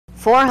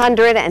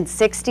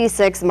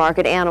466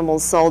 market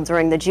animals sold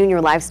during the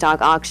junior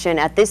livestock auction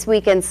at this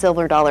weekend's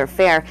Silver Dollar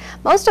Fair.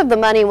 Most of the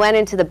money went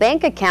into the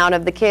bank account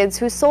of the kids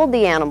who sold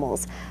the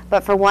animals.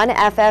 But for one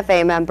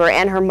FFA member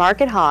and her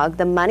market hog,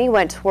 the money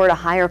went toward a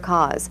higher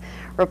cause.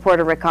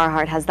 Reporter Rick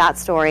Carhart has that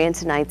story in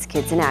tonight's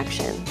Kids in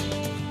Action.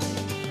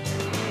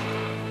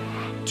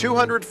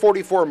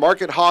 244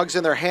 market hogs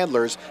and their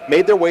handlers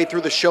made their way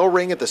through the show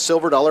ring at the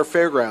Silver Dollar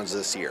Fairgrounds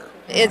this year.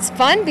 It's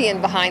fun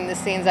being behind the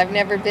scenes. I've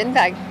never been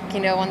back,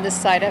 on this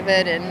side of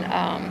it,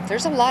 and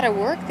there's a lot of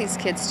work these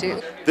kids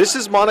do. This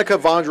is Monica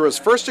Vondra's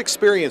first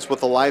experience with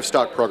the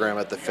livestock program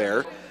at the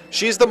fair.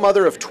 She's the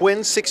mother of twin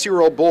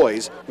 6-year-old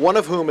boys, one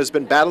of whom has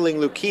been battling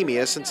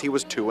leukemia since he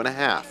was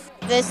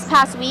 2.5. This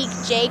past week,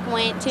 Jake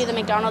went to the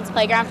McDonald's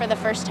playground for the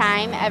first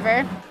time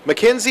ever.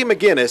 Mackenzie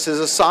is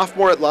a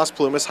sophomore at Las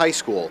Plumas High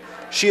School.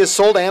 She has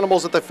sold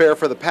animals at the fair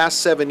for the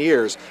past 7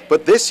 years,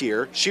 but this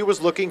year she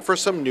was looking for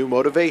some new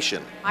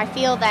motivation. I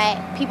feel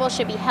that people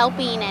should be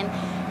helping and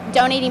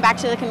donating back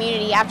to the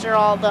community. After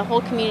all, the whole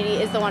community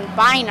is the one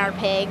buying our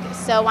pig,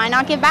 so why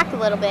not give back a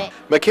little bit?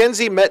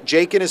 Mackenzie met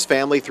Jake and his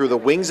family through the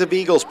Wings of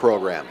Eagles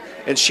program,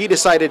 and she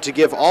decided to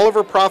give all of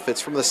her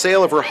profits from the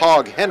sale of her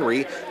hog,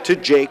 Henry, to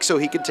Jake so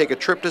he could take a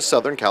trip to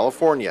Southern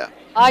California.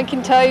 I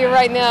can tell you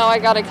right now, I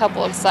got a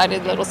couple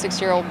excited little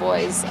 6-year-old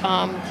boys.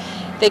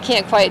 They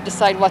can't quite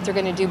decide what they're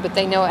going to do, but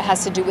they know it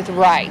has to do with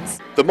rides.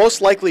 The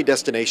most likely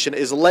destination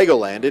is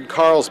Legoland in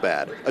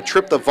Carlsbad, a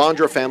trip the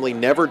Vondra family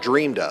never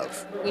dreamed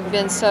of. We've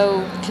been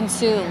so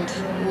consumed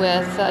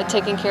with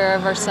taking care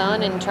of our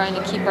son and trying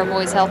to keep our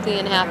boys healthy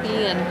and happy,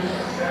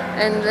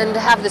 and then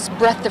to have this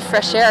breath of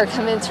fresh air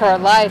come into our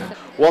life.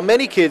 While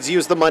many kids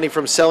use the money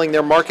from selling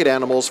their market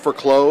animals for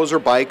clothes or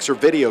bikes or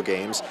video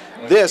games,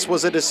 this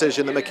was a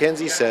decision that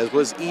Mackenzie says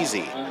was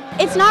easy.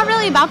 It's not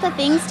really about the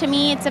things to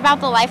me, it's about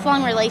the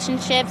lifelong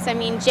relationships. I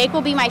mean, Jake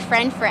will be my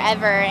friend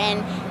forever,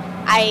 and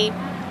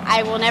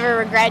I will never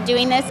regret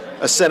doing this.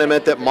 A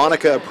sentiment that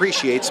Monica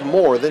appreciates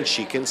more than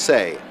she can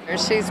say.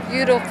 She's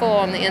beautiful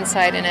on the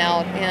inside and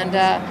out, and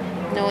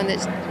knowing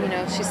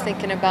that she's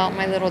thinking about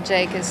my little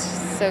Jake is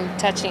so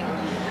touching.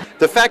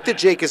 The fact that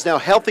Jake is now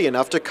healthy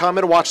enough to come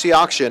and watch the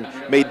auction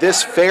made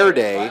this fair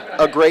day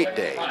a great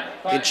day.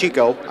 In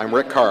Chico, I'm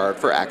Rick Carhart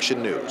for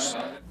Action News.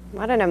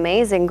 What an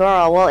amazing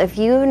girl. Well, if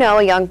you know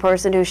a young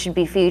person who should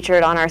be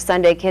featured on our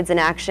Sunday Kids in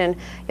Action,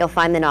 you'll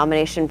find the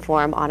nomination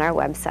form on our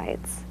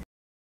websites.